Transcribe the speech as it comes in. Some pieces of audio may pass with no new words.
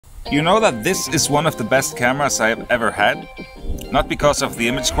You know that this is one of the best cameras I have ever had? Not because of the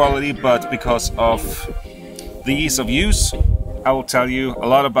image quality, but because of the ease of use. I will tell you a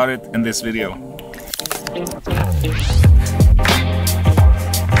lot about it in this video.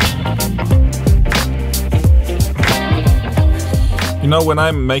 You know, when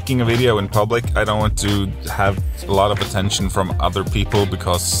I'm making a video in public, I don't want to have a lot of attention from other people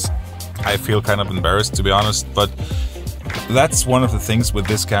because I feel kind of embarrassed, to be honest, but that's one of the things with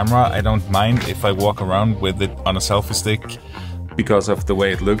this camera. I don't mind if I walk around with it on a selfie stick because of the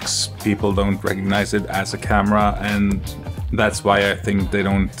way it looks. People don't recognize it as a camera, and that's why I think they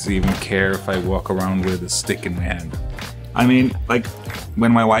don't even care if I walk around with a stick in my hand. I mean, like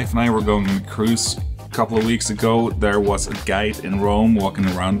when my wife and I were going on a cruise a couple of weeks ago, there was a guide in Rome walking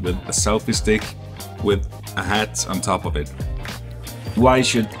around with a selfie stick with a hat on top of it. Why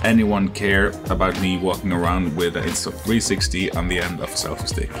should anyone care about me walking around with an Insta360 on the end of a selfie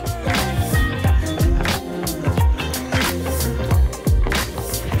stick?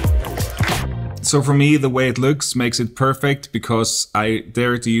 So for me, the way it looks makes it perfect because I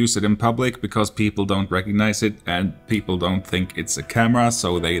dare to use it in public, because people don't recognize it and people don't think it's a camera,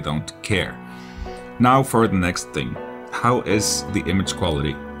 so they don't care. Now for the next thing. How is the image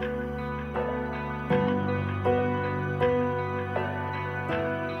quality?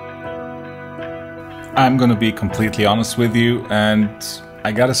 I'm gonna be completely honest with you, and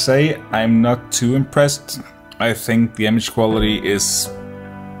I gotta say, I'm not too impressed. I think the image quality it's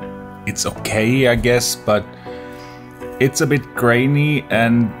okay, I guess, but it's a bit grainy,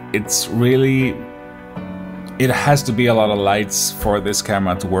 and it has to be a lot of lights for this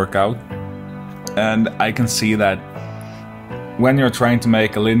camera to work out. And I can see that when you're trying to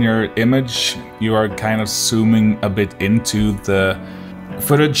make a linear image, you are kind of zooming a bit into the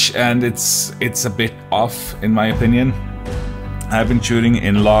footage, and it's a bit off in my opinion. I've been shooting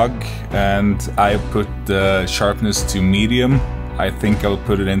in log and I put the sharpness to medium. I think I'll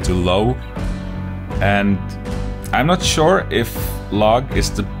put it into low, and I'm not sure if log is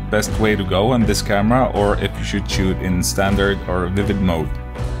the best way to go on this camera or if you should shoot in standard or vivid mode.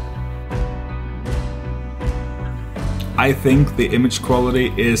 I think the image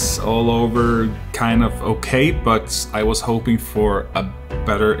quality is all over kind of okay, but I was hoping for a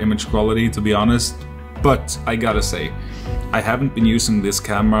better image quality, to be honest. But I gotta say, I haven't been using this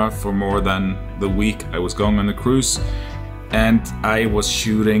camera for more than the week I was going on a cruise, and I was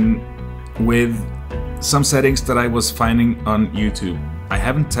shooting with some settings that I was finding on YouTube. I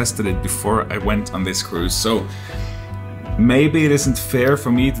haven't tested it before I went on this cruise, so maybe it isn't fair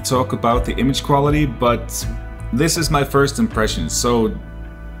for me to talk about the image quality, but this is my first impression, so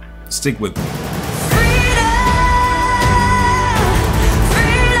stick with me.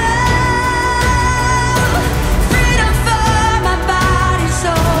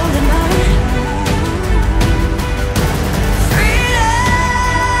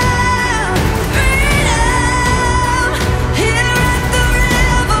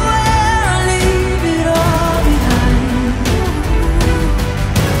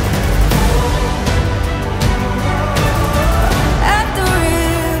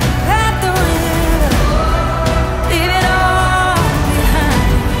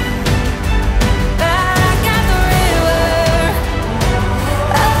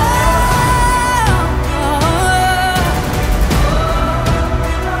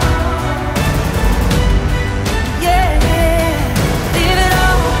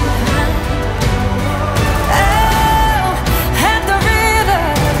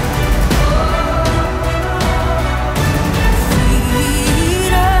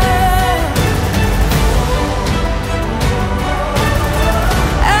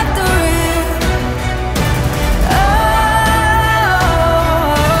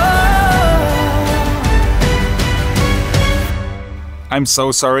 I'm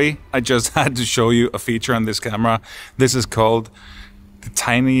so sorry, I just had to show you a feature on this camera. This is called the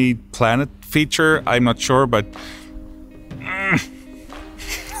Tiny Planet feature. I'm not sure, but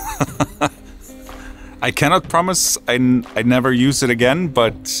I cannot promise I never use it again,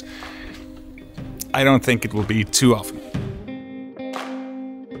 but I don't think it will be too often.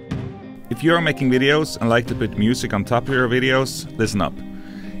 If you are making videos and like to put music on top of your videos, listen up.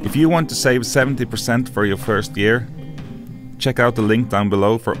 If you want to save 70% for your first year, check out the link down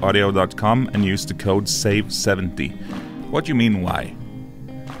below for Audiio.com and use the code SAVE70. What do you mean why?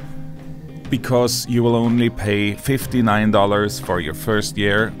 Because you will only pay $59 for your first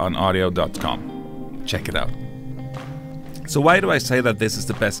year on Audiio.com. Check it out. So why do I say that this is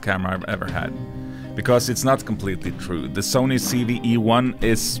the best camera I've ever had? Because it's not completely true. The SONY ZV-E1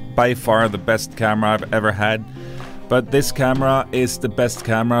 is by far the best camera I've ever had, But this camera is the best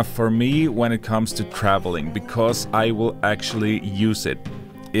camera for me when it comes to traveling, because I will actually use it.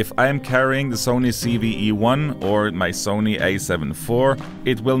 If I am carrying the Sony ZV-E1 or my Sony a7 IV,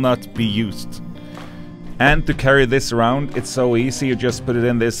 it will not be used. And to carry this around, it's so easy. You just put it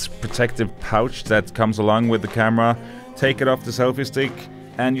in this protective pouch that comes along with the camera, take it off the selfie stick,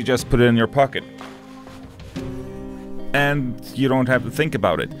 and you just put it in your pocket. And you don't have to think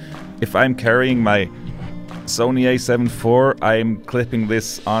about it. If I'm carrying my Sony a7 IV, I'm clipping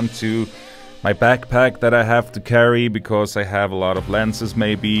this onto my backpack that I have to carry because I have a lot of lenses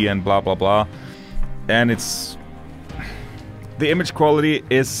maybe and blah blah blah. And it's... the image quality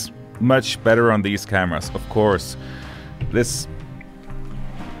is much better on these cameras, of course. This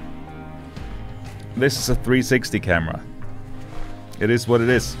is a 360 camera. It is what it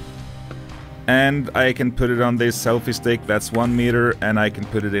is. And I can put it on this selfie stick that's 1 meter, and I can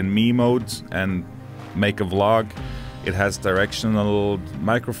put it in me mode and make a vlog. It has directional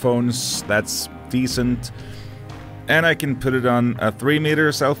microphones, that's decent. And I can put it on a 3 meter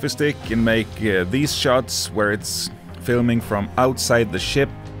selfie stick and make these shots where it's filming from outside the ship.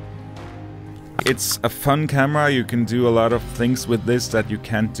 It's a fun camera. You can do a lot of things with this that you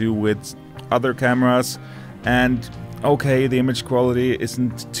can't do with other cameras. And okay, the image quality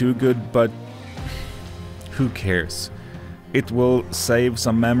isn't too good, but who cares? It will save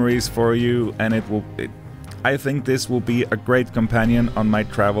some memories for you, and I think this will be a great companion on my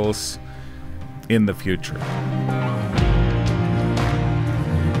travels in the future.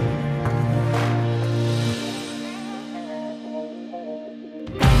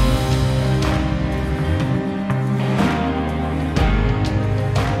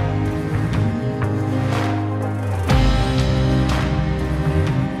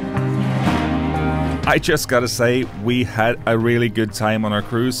 I just gotta say, we had a really good time on our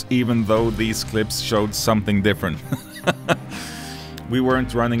cruise, even though these clips showed something different. We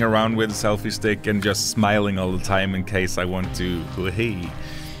weren't running around with a selfie stick and just smiling all the time in case I want to hoo-hee.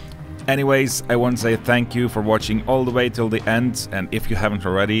 Anyways, I want to say thank you for watching all the way till the end, and if you haven't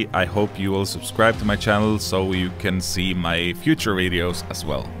already, I hope you will subscribe to my channel so you can see my future videos as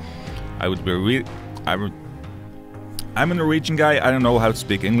well. I'm a Norwegian guy, I don't know how to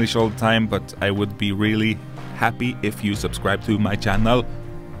speak English all the time, but I would be really happy if you subscribe to my channel.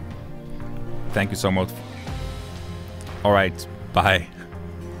 Thank you so much. Alright, bye.